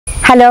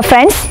Hello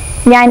friends,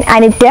 ഞാൻ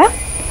അനിറ്റ്.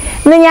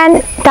 ഇന്ന് ഞാൻ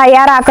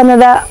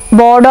തയ്യാറാക്കുന്നത്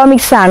ബോഡോ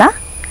മിക്സ് ആണ്.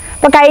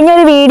 അപ്പോൾ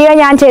കഴിഞ്ഞൊരു വീഡിയോ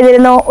ഞാൻ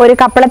ചെയ്തിരുന്നു, ഒരു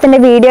കപ്പളത്തിൻ്റെ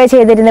വീഡിയോ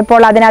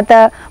ചെയ്തിരുന്നപ്പോൾ അതിനകത്ത്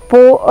പൂ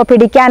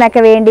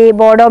പിടിക്കാനൊക്കെ വേണ്ടി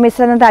ബോഡോ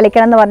മിക്സ് ഒന്ന്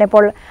തളിക്കണം എന്ന്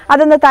പറഞ്ഞപ്പോൾ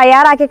അതൊന്ന്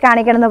തയ്യാറാക്കി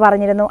കാണിക്കണം എന്ന്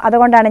പറഞ്ഞിരുന്നു.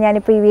 അതുകൊണ്ടാണ്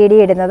ഞാനിപ്പോൾ ഈ വീഡിയോ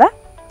ഇടുന്നത്.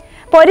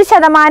 അപ്പോൾ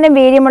 1%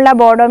 വീര്യമുള്ള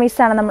ബോഡോ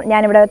മിക്സ് ആണ്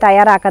ഞാനിവിടെ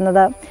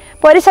തയ്യാറാക്കുന്നത്.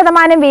 അപ്പോൾ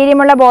 1%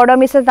 വീര്യമുള്ള ബോഡോ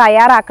മിക്സ്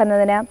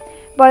തയ്യാറാക്കുന്നതിന്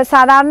ഇപ്പോൾ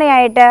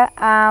സാധാരണയായിട്ട്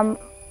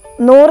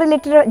 100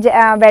 ലിറ്റർ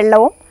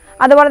വെള്ളവും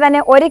അതുപോലെ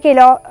തന്നെ 1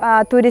 കിലോ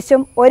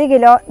തുരിശും 1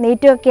 കിലോ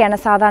നീറ്റുമൊക്കെയാണ്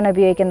സാധാരണ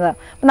ഉപയോഗിക്കുന്നത്.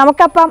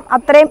 നമുക്കപ്പം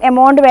അത്രയും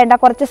എമൗണ്ട് വേണ്ട,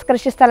 കുറച്ച്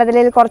കൃഷി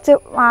സ്ഥലത്തിൽ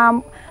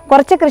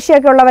കുറച്ച്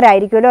കൃഷിയൊക്കെ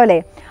ഉള്ളവരായിരിക്കുമല്ലോ അല്ലേ.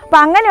 അപ്പോൾ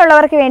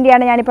അങ്ങനെയുള്ളവർക്ക്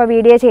വേണ്ടിയാണ് ഞാനിപ്പോൾ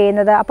വീഡിയോ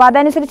ചെയ്യുന്നത്. അപ്പോൾ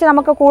അതനുസരിച്ച്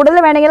നമുക്ക് കൂടുതൽ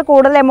വേണമെങ്കിൽ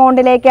കൂടുതൽ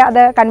എമൗണ്ടിലേക്ക്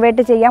അത്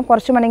കൺവേർട്ട് ചെയ്യാം,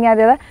 കുറച്ച് വേണമെങ്കിൽ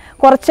അത്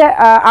കുറച്ച്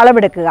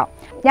അളവെടുക്കുക.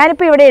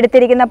 ഞാനിപ്പോൾ ഇവിടെ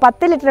എടുത്തിരിക്കുന്ന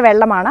 10 ലിറ്റർ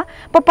വെള്ളമാണ്.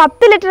 അപ്പോൾ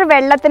 10 ലിറ്റർ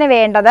വെള്ളത്തിന്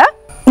വേണ്ടത്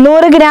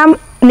 100 ഗ്രാം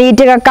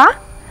നീറ്റുകക്ക,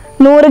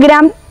 100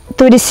 ഗ്രാം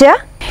തുരിശ്.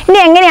 ഇനി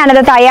എങ്ങനെയാണിത്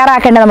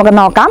തയ്യാറാക്കേണ്ടത് നമുക്ക്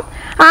നോക്കാം.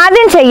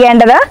 ആദ്യം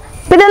ചെയ്യേണ്ടത്,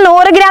 ഇത്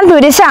 100 ഗ്രാം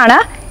തുരിശാണ്.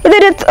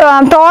 ഇതൊരു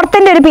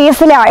തോർത്തിൻ്റെ ഒരു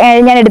പീസിലാണ്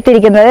ഞാൻ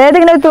എടുത്തിരിക്കുന്നത്.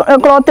 ഏതെങ്കിലും ഒരു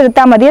ക്ലോത്ത്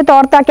എടുത്താൽ മതി.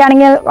 തോർത്തൊക്കെ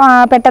ആണെങ്കിൽ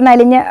പെട്ടെന്ന്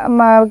അലിഞ്ഞ്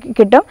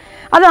കിട്ടും.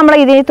 അത് നമ്മൾ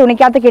ഇതിൽ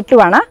തുണിക്കകത്ത്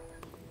കിട്ടുവാണ്.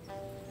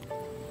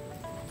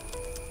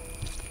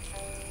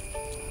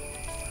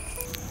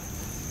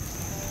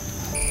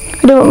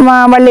 ഒരു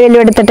വള്ളി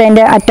വെല്ലു എടുത്തിട്ട്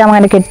അതിൻ്റെ അറ്റം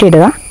അങ്ങനെ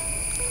കെട്ടിയിടുക.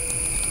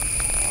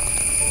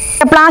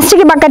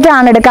 പ്ലാസ്റ്റിക്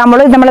ബക്കറ്റാണ് എടുക്കാമ്പോൾ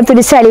ഇത് നമ്മൾ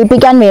തുരിശ്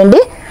അലിയിപ്പിക്കാൻ വേണ്ടി.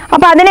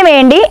 അപ്പോൾ അതിന്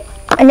വേണ്ടി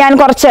ഞാൻ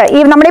കുറച്ച്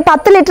നമ്മുടെ ഈ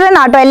 10 ലിറ്ററിൽ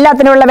നാട്ടോ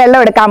എല്ലാത്തിനുള്ള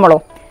വെള്ളം എടുക്കാമോളൂ.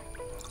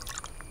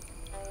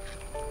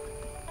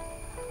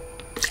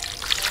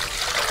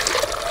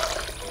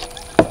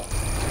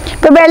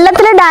 ഇപ്പോൾ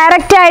വെള്ളത്തിൽ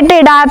ഡയറക്റ്റ് ആയിട്ട്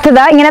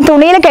ഇടാത്തത്, ഇങ്ങനെ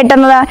തുണിയിൽ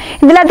കെട്ടുന്നത്,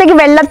 ഇതിനകത്തേക്ക്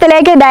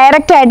വെള്ളത്തിലേക്ക്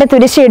ഡയറക്റ്റ് ആയിട്ട്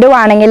തുരിശ്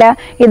ഇടുവാണെങ്കിൽ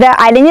ഇത്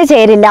അലിഞ്ഞു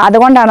ചേരില്ല.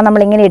 അതുകൊണ്ടാണ്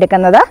നമ്മൾ ഇങ്ങനെ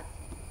എടുക്കുന്നത്.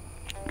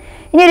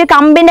 ഇനി ഒരു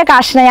കമ്പിൻ്റെ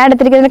കഷ്ണം ഞാൻ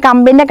എടുത്തിരിക്കുന്നത്,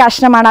 കമ്പിൻ്റെ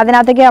കഷ്ണമാണ്.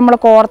 അതിനകത്തേക്ക് നമ്മൾ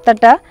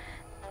കോർത്തിട്ട്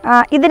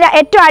ഇതിന്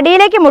ഏറ്റവും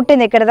അടിയിലേക്ക് മുട്ടി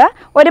നിൽക്കരുത്,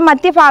 ഒരു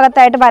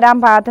മധ്യഭാഗത്തായിട്ട് വരാൻ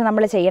ഭാഗത്ത്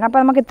നമ്മൾ ചെയ്യണം. അപ്പോൾ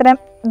നമുക്ക് ഇത്രയും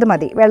ഇത്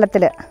മതി.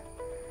 വെള്ളത്തിൽ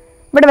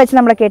ഇവിടെ വെച്ച്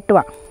നമ്മൾ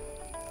കെട്ടുക.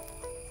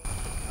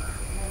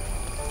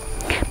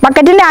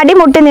 ബക്കറ്റിൻ്റെ അടി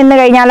മുട്ടി നിന്ന്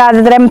കഴിഞ്ഞാൽ അത്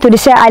ഇത്രയും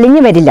തുരിശ്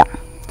അലിഞ്ഞു വരില്ല.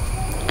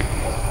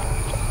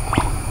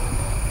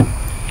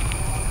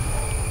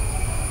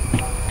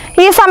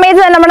 ഈ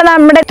സമയത്ത്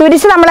നമ്മുടെ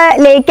തുരിശ് നമ്മൾ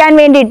ലയിക്കാൻ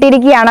വേണ്ടി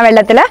ഇട്ടിരിക്കുകയാണ്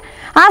വെള്ളത്തിൽ.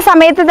 ആ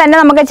സമയത്ത് തന്നെ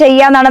നമുക്ക്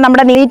ചെയ്യാവുന്നതാണ്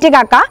നമ്മുടെ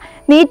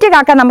നീറ്റ്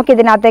കാക്ക നമുക്ക്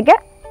ഇതിനകത്തേക്ക്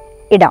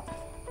ഇടാം.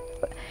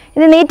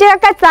 ഇത് നീറ്റ്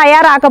കക്ക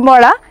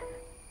തയ്യാറാക്കുമ്പോൾ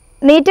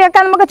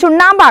നമുക്ക്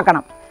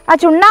ചുണ്ണാമ്പാക്കണം. ആ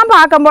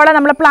ചുണ്ണാമ്പാക്കുമ്പോൾ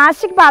നമ്മൾ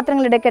പ്ലാസ്റ്റിക്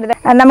പാത്രങ്ങൾ എടുക്കരുത്.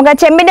 നമുക്ക്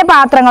ചെമ്പിൻ്റെ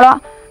പാത്രങ്ങളോ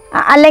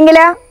അല്ലെങ്കിൽ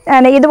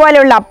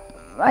ഇതുപോലെയുള്ള,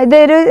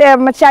 ഇതൊരു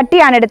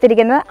ചട്ടിയാണ്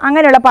എടുത്തിരിക്കുന്നത്,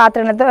 അങ്ങനെയുള്ള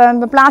പാത്രങ്ങൾ,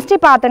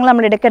 പ്ലാസ്റ്റിക് പാത്രങ്ങൾ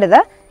നമ്മൾ എടുക്കരുത്.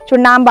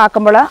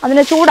 ചുണ്ണാമ്പാക്കുമ്പോൾ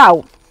അതിന്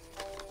ചൂടാവും.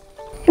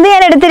 ഇത്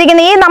ഞാൻ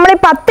എടുത്തിരിക്കുന്നത് നമ്മൾ ഈ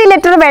 10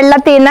 ലിറ്റർ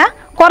വെള്ളത്തിൽ നിന്ന്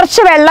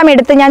കുറച്ച് വെള്ളം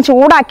എടുത്ത് ഞാൻ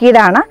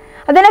ചൂടാക്കിയതാണ്.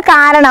 അതിന്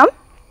കാരണം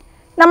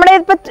നമ്മുടെ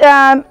ഇപ്പോൾ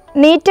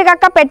നീറ്റ്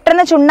കക്ക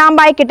പെട്ടെന്ന്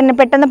ചുണ്ണാമ്പായി കിട്ടുന്നു.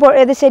 പെട്ടെന്ന്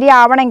ഇത്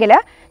ശരിയാവണമെങ്കിൽ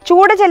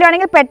ചൂട്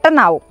ചെല്ലുവാണെങ്കിൽ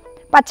പെട്ടെന്നാവും.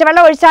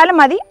 പച്ചവെള്ളം ഒഴിച്ചാലും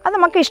മതി. അത്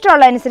നമുക്ക്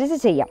ഇഷ്ടമുള്ളതനുസരിച്ച്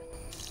ചെയ്യാം.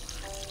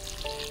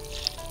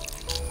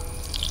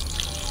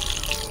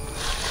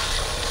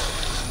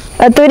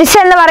 തുരിശ്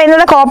എന്ന്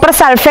പറയുന്നത് കോപ്പർ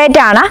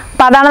സൾഫേറ്റ് ആണ്.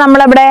 അപ്പോൾ അതാണ്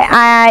നമ്മളിവിടെ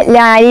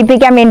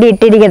അലിയിപ്പിക്കാൻ വേണ്ടി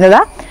ഇട്ടിരിക്കുന്നത്.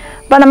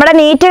 അപ്പോൾ നമ്മുടെ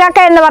നീറ്റ് കക്ക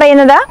എന്ന്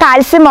പറയുന്നത്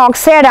കാൽസ്യം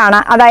ഓക്സൈഡ്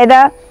ആണ്, അതായത്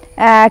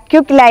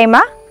ക്യുക്ക് ലൈമ.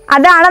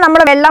 അതാണ്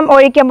നമ്മൾ വെള്ളം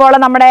ഒഴിക്കുമ്പോൾ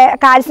നമ്മുടെ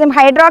കാൽസ്യം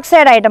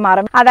ഹൈഡ്രോക്സൈഡ് ആയിട്ട്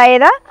മാറും,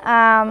 അതായത്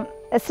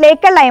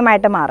സ്ലേക്കൽ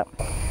ലൈമായിട്ട് മാറും.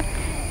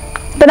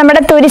 ഇപ്പം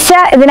നമ്മുടെ തുരിശ്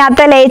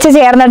ഇതിനകത്ത് ലയിച്ച്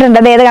ചേർന്നിട്ടുണ്ട്.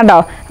 ഏത് കണ്ടോ,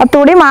 ആ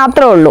തുടി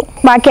മാത്രമേ ഉള്ളൂ,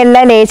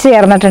 ബാക്കിയെല്ലാം ലയിച്ച്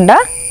ചേർന്നിട്ടുണ്ട്.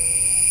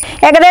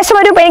 ഏകദേശം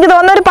എനിക്ക്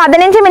തോന്നുന്നു ഒരു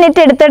 15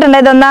 മിനിറ്റ് എടുത്തിട്ടുണ്ട്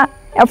ഇതൊന്ന്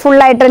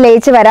ഫുള്ളായിട്ട്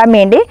ലയിച്ച് വരാൻ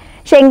വേണ്ടി.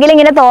 പക്ഷെ എങ്കിലും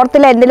ഇങ്ങനെ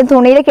തോർത്തിൽ എന്തെങ്കിലും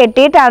തുണിയിൽ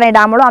കെട്ടിയിട്ടാണ്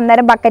ഇടാമുള്ളൂ.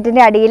 അന്നേരം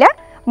ബക്കറ്റിൻ്റെ അടിയിൽ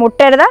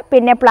മുട്ടരുത്.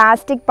 പിന്നെ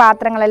പ്ലാസ്റ്റിക്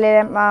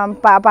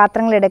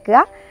പാത്രങ്ങൾ എടുക്കുക.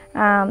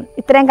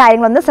 ഇത്രയും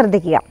കാര്യങ്ങളൊന്ന്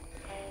ശ്രദ്ധിക്കുക.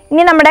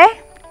 ഇനി നമ്മുടെ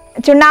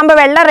ചുണ്ണാമ്പ്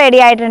വെള്ളം റെഡി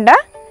ആയിട്ടുണ്ട്.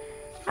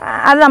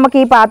 അത് നമുക്ക്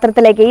ഈ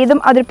പാത്രത്തിലേക്ക്, ഇതും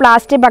അതൊരു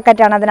പ്ലാസ്റ്റിക്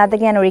ബക്കറ്റാണ്,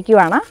 അതിനകത്തേക്ക് ഞാൻ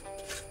ഒഴിക്കുവാണ്.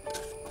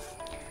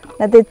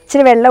 അതിനകത്ത്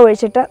ഇച്ചിരി വെള്ളം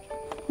ഒഴിച്ചിട്ട്,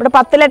 ഇവിടെ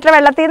 10 ലിറ്റർ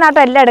വെള്ളത്തിൽ നിന്നാട്ടോ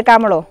എല്ലാം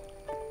എടുക്കാമുള്ളൂ.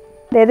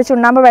 അതായത്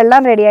ചുണ്ണാമ്പ്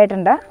വെള്ളം റെഡി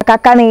ആയിട്ടുണ്ട്.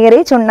 കക്ക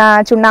നീറി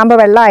ചുണ്ണാമ്പ്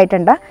വെള്ളം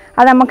ആയിട്ടുണ്ട്.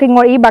 അത് നമുക്ക്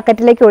ഈ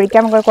ബക്കറ്റിലേക്ക്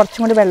ഒഴിക്കാം. നമുക്ക്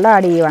കുറച്ചും കൂടി വെള്ളം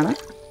ആഡ് ചെയ്യുവാണ്.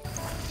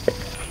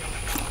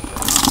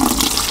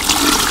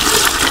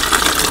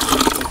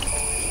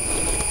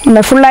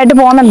 ഫുള്ളായിട്ട്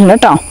പോകുന്നുണ്ട്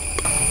കേട്ടോ.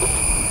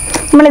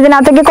 നമ്മൾ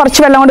ഇതിനകത്തേക്ക് കുറച്ച്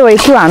വെള്ളം കൊണ്ട്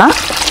ഒഴിക്കുവാണ്.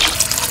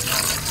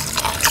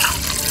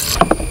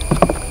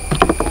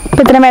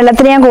 ഇപ്പം ഇത്രയും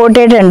വെള്ളത്തിന് ഞാൻ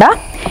കൂട്ടിയിട്ടുണ്ട്.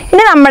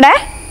 ഇനി നമ്മുടെ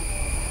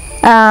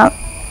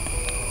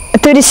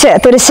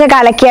തുരിശ്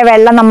കലക്കിയ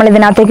വെള്ളം നമ്മൾ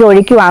ഇതിനകത്തേക്ക്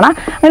ഒഴിക്കുവാണ്.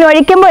 അങ്ങനെ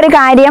ഒഴിക്കുമ്പോൾ ഒരു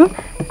കാര്യം,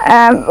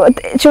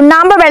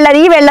 ചുണ്ണാമ്പ് വെള്ളം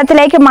ഈ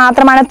വെള്ളത്തിലേക്ക്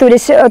മാത്രമാണ്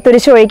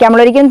തുരിശ് ഒഴിക്കാൻ.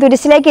 നമ്മൾ ഒരിക്കലും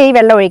തുരിശിലേക്ക് ഈ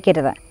വെള്ളം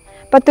ഒഴിക്കരുത്.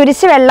 അപ്പോൾ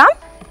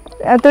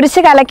തുരിശ്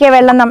കലക്കിയ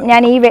വെള്ളം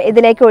ഞാൻ ഈ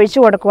ഇതിലേക്ക് ഒഴിച്ചു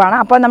കൊടുക്കുവാണ്.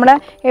 അപ്പോൾ നമ്മൾ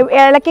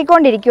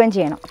ഇളക്കിക്കൊണ്ടിരിക്കുകയും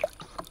ചെയ്യണം.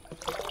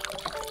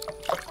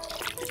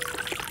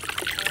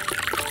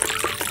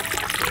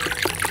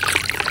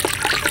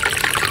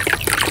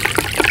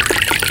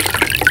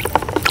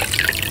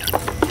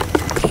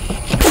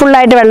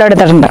 ഫുള്ളായിട്ട് വെള്ളം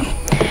എടുത്തിട്ടുണ്ട്.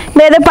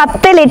 അതായത്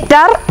 10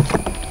 ലിറ്റർ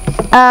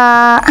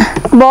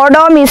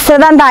ബോഡോ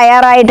മിശ്രിതം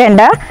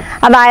തയ്യാറായിട്ടുണ്ട്.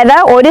 അതായത്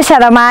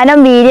 1%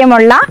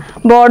 വീര്യമുള്ള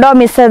ബോഡോ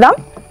മിശ്രിതം.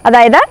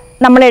 അതായത്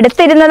നമ്മൾ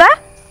എടുത്തിരുന്നത്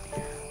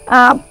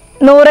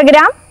 100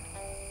 ഗ്രാം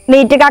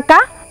നീറ്റുകക്ക,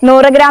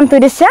 100 ഗ്രാം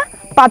തുരിശ്,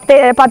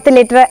 10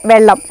 ലിറ്റർ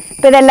വെള്ളം.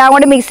 ഇപ്പോൾ ഇതെല്ലാം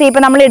കൂടി മിക്സ് ചെയ്യും.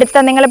 ഇപ്പോൾ നമ്മൾ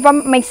നിങ്ങളിപ്പം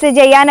മിക്സ്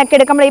ചെയ്യാനൊക്കെ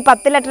എടുക്കുമ്പോൾ ഈ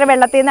 10 ലിറ്റർ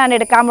വെള്ളത്തിൽ നിന്നാണ്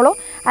എടുക്കാമുള്ളൂ,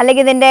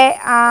 അല്ലെങ്കിൽ ഇതിൻ്റെ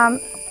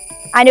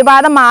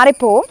അനുപാതം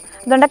മാറിപ്പോവും.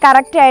 അതുകൊണ്ട്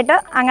കറക്റ്റായിട്ട്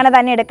അങ്ങനെ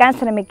തന്നെ എടുക്കാൻ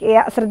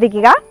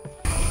ശ്രദ്ധിക്കുക.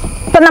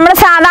 ഇപ്പം നമ്മൾ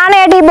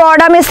സാധാരണയായിട്ട് ഈ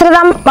ബോഡോ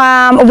മിശ്രിതം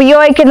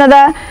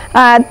ഉപയോഗിക്കുന്നത്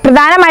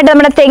പ്രധാനമായിട്ട്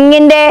നമ്മുടെ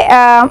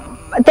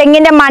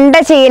തെങ്ങിൻ്റെ മണ്ട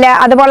ചീല്,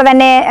 അതുപോലെ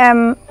തന്നെ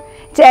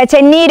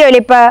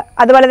ചെന്നീരൊലിപ്പ്,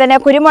 അതുപോലെ തന്നെ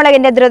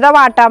കുരുമുളകിൻ്റെ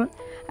ദ്രുതവാട്ടം,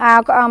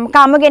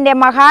 കമുകിൻ്റെ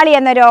മഹാളി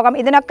എന്ന രോഗം,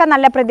 ഇതിനൊക്കെ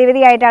നല്ല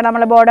പ്രതിവിധിയായിട്ടാണ്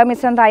നമ്മൾ ബോഡോ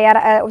മിശ്രിതം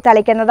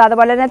തളിക്കുന്നത്.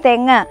 അതുപോലെ തന്നെ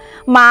തെങ്ങ്,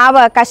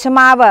 മാവ്,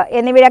 കശുമാവ്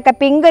എന്നിവയൊക്കെ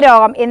പിങ്ക്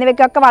രോഗം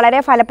എന്നിവയ്ക്കൊക്കെ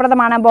വളരെ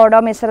ഫലപ്രദമാണ് ബോഡോ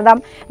മിശ്രിതം.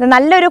 ഇത്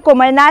നല്ലൊരു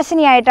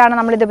കുമിൾനാശിനിയായിട്ടാണ്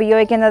നമ്മളിത്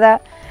ഉപയോഗിക്കുന്നത്.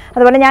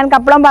 അതുപോലെ ഞാൻ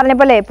കപ്പളം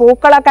പറഞ്ഞപ്പോലെ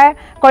പൂക്കളൊക്കെ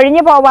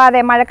കൊഴിഞ്ഞു പോവാതെ,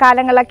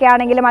 മഴക്കാലങ്ങളിലൊക്കെ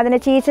ആണെങ്കിലും അതിന്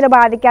ചീച്ചിൽ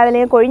ബാധിക്കാതെ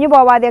അല്ലെങ്കിൽ കൊഴിഞ്ഞു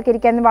പോവാതെയൊക്കെ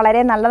ഇരിക്കാൻ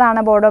വളരെ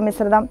നല്ലതാണ് ബോഡോ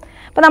മിശ്രിതം.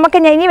 അപ്പോൾ നമുക്ക്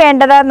ഇനി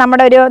വേണ്ടത്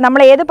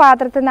നമ്മൾ ഏത്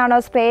പാത്രത്തിൽ നിന്നാണോ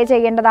സ്പ്രേ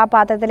ചെയ്യേണ്ടത് ആ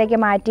പാത്രത്തിലേക്ക്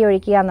മാറ്റി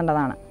ഒഴിക്കുക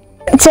എന്നുള്ളതാണ്.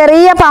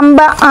 ചെറിയ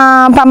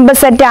പമ്പ്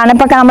സെറ്റാണ്.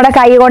 ഇപ്പോൾ നമ്മുടെ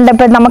കൈ കൊണ്ട്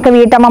ഇപ്പോൾ നമുക്ക്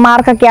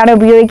വീട്ടമ്മമാർക്കൊക്കെയാണ്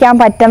ഉപയോഗിക്കാൻ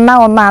പറ്റുന്ന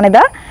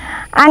ഒന്നാണിത്.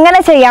 അങ്ങനെ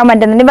ചെയ്യാൻ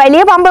പറ്റുന്നുണ്ട്.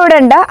 വലിയ പമ്പ് ഇവിടെ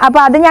ഉണ്ട്,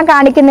 അപ്പോൾ അത് ഞാൻ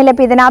കാണിക്കുന്നില്ല.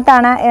 ഇപ്പോൾ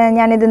ഇതിനകത്താണ്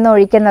ഞാൻ ഇതിന്ന്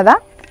ഒഴിക്കുന്നത്.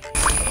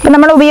 ഇപ്പം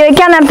നമ്മൾ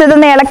ഉപയോഗിക്കാൻ നേരത്തെ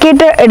ഇതൊന്ന്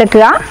ഇളക്കിയിട്ട്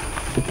എടുക്കുക.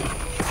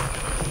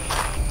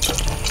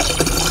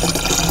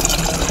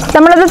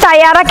 നമ്മളിത്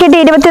തയ്യാറാക്കിയിട്ട്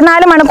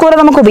 24 മണിക്കൂർ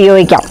നമുക്ക്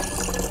ഉപയോഗിക്കാം.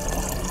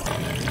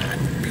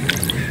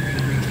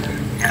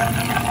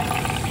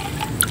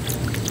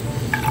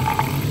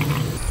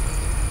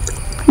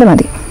 ഇത്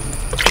മതി.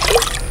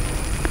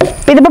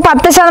 ഇതിപ്പോൾ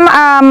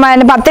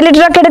 10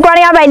 ലിറ്റർ ഒക്കെ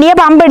എടുക്കുവാണെങ്കിൽ ആ വലിയ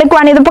പമ്പ്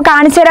എടുക്കുവാണെങ്കിൽ ഇതിപ്പോൾ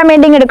കാണിച്ചു തരാൻ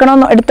വേണ്ടി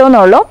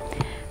എടുത്തോന്നുള്ളൂ.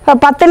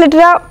 10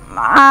 ലിറ്റർ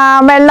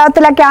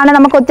വെള്ളത്തിലൊക്കെയാണ്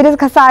നമുക്ക് ഒത്തിരി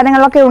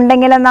സാധനങ്ങളൊക്കെ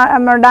ഉണ്ടെങ്കിൽ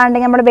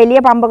നമ്മൾ വലിയ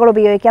പമ്പുകൾ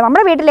ഉപയോഗിക്കുക.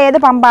 നമ്മുടെ വീട്ടിൽ ഏത്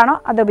പമ്പാണോ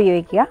അത്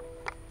ഉപയോഗിക്കുക.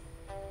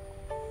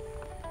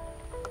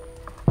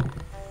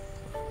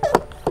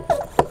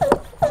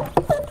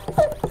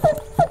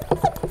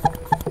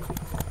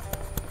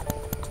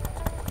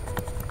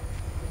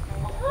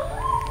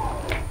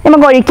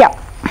 നമുക്ക് ഒഴിക്കാം,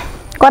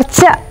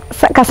 കുറച്ച്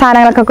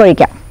സാധനങ്ങളൊക്കെ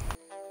ഒഴിക്കാം.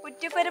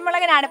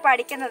 കുറ്റിക്കുരുമുളകിനാണ് ഇപ്പോൾ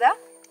അടിക്കുന്നത്.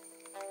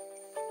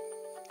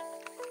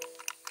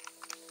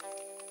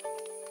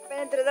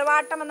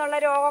 ദ്രുതവാട്ടം എന്നുള്ള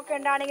രോഗമൊക്കെ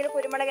ഉണ്ടാണെങ്കിൽ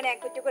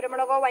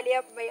കുറ്റിക്കുരുമുളകോ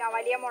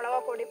വലിയ മുളകോ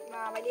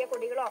വലിയ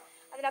കൊടികളോ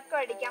അതിനൊക്കെ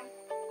അടിക്കാം.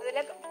 അതിൽ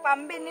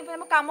പമ്പ് ഇന്നിപ്പോൾ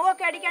നമുക്ക്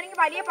കമുകൊക്കെ അടിക്കുകയാണെങ്കിൽ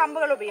വലിയ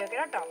പമ്പുകൾ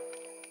ഉപയോഗിക്കണം കേട്ടോ.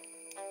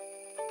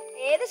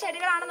 ഏത്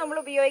ചെടികളാണ് നമ്മൾ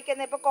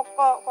ഉപയോഗിക്കുന്നത്, ഇപ്പോൾ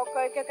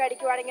കൊക്കോയ്ക്കൊക്കെ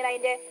അടിക്കുവാണെങ്കിൽ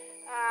അതിൻ്റെ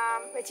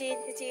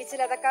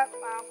ചീച്ചിൽ അതൊക്കെ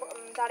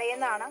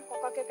തടയുന്നതാണ്.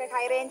 കൊക്കോയ്ക്കൊക്കെ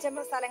ഹൈ റേഞ്ച്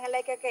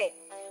സ്ഥലങ്ങളിലേക്കൊക്കെ,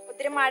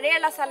 ഒത്തിരി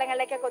മഴയുള്ള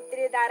സ്ഥലങ്ങളിലേക്കൊക്കെ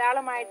ഒത്തിരി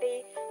ധാരാളമായിട്ട് ഈ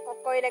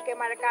കൊക്കോയിലൊക്കെ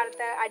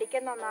മഴക്കാലത്ത്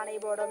അടിക്കുന്ന ഒന്നാണ് ഈ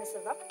ബോഡോ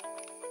മിശ്രിതം.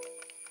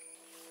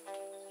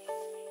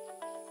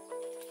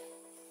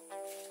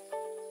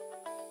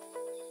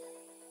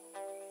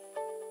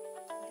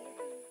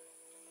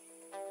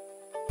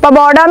 അപ്പോൾ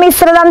ബോഡോ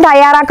മിശ്രിതം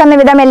തയ്യാറാക്കുന്ന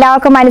വിധം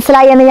എല്ലാവർക്കും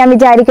മനസ്സിലായി എന്ന് ഞാൻ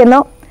വിചാരിക്കുന്നു.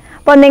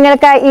 അപ്പോൾ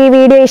നിങ്ങൾക്ക് ഈ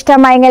വീഡിയോ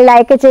ഇഷ്ടമായെങ്കിൽ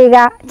ലൈക്ക് ചെയ്യുക.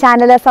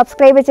 ചാനൽ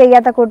സബ്സ്ക്രൈബ്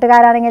ചെയ്യാത്ത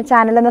കൂട്ടുകാരാണെങ്കിൽ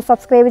ചാനലൊന്ന്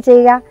സബ്സ്ക്രൈബ്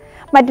ചെയ്യുക.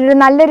 മറ്റൊരു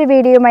നല്ലൊരു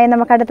വീഡിയോയുമായി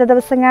നമുക്ക് അടുത്ത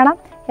ദിവസം കാണാം.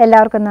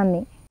 എല്ലാവർക്കും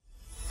നന്ദി.